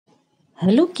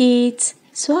Hello kids,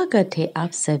 स्वागत है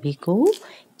आप सभी को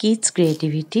किड्स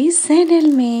क्रिएटिविटी चैनल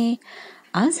में।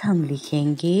 आज हम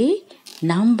लिखेंगे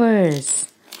नंबर्स,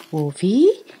 वो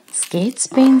भी स्केच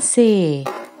पेन से।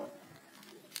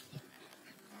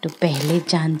 तो पहले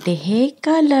जानते हैं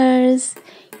कलर्स।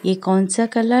 ये कौन सा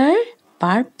कलर?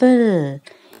 पर्पल।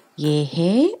 ये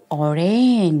है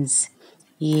ऑरेंज।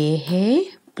 ये है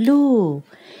ब्लू।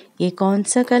 ये कौन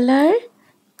सा कलर?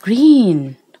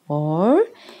 ग्रीन।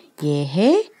 और ये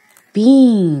है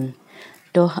पिंक।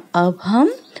 तो अब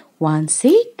हम 1 से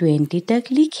 20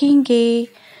 तक लिखेंगे।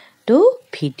 तो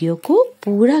वीडियो को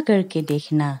पूरा करके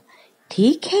देखना,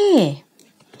 ठीक है?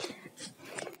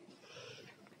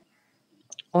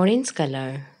 Orange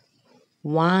colour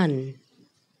 1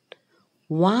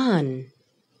 1।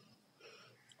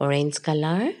 Orange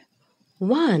colour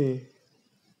 1।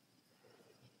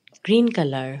 Green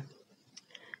colour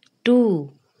 2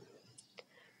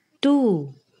 2।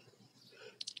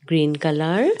 Green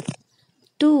color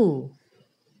 2.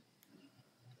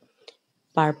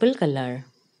 Purple color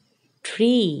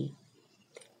 3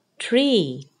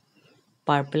 3.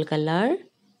 Purple color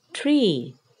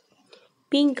 3.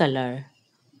 Pink color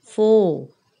 4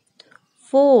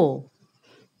 4.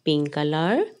 Pink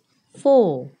color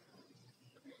 4.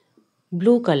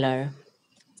 Blue color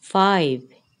 5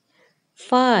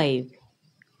 5.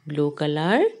 Blue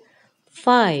color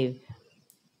 5.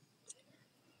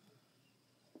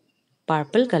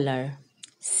 Purple color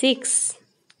 6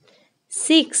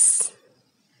 6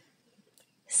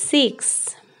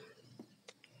 6.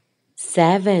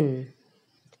 7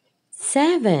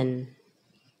 7.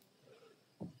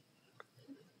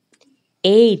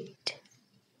 8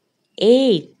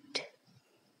 8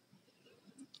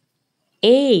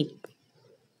 8.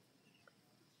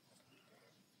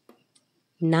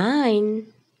 9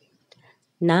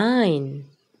 9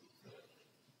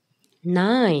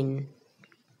 9.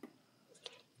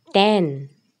 10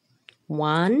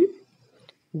 1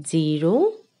 0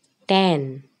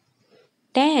 10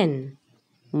 10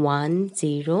 1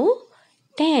 0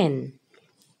 10.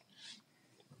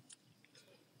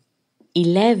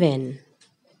 11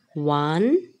 1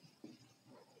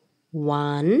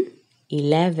 1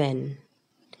 11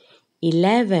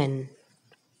 11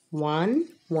 1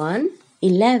 1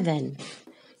 11.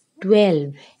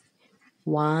 12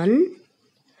 1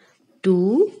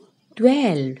 2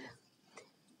 12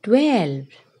 12.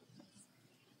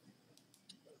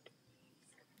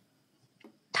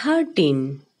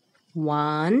 13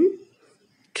 1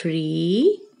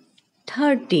 3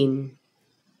 13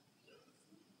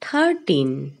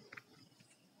 13.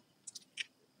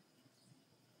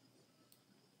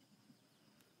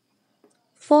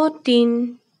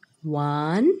 14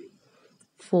 1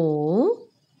 4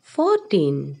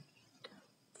 14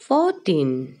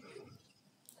 14.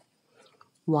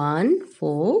 1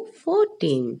 4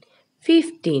 14.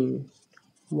 15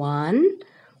 1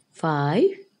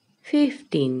 5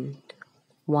 15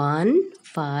 1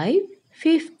 5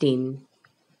 15.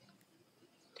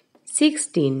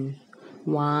 16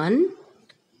 1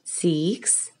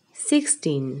 6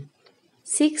 16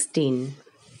 16.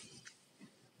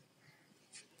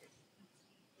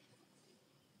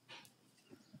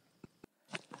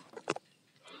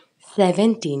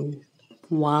 17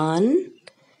 1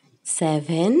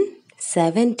 7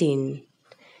 17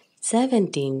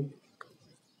 17.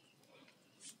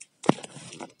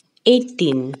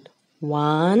 18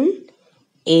 1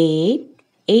 8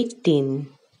 18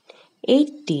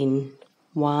 18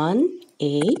 1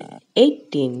 8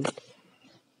 18.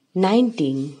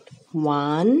 19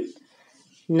 1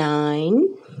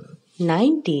 9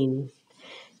 19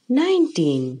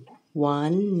 19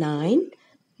 1 9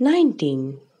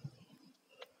 19.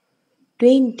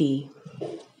 20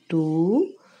 2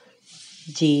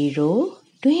 0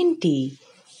 20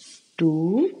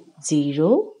 2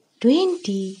 0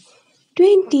 20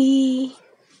 20.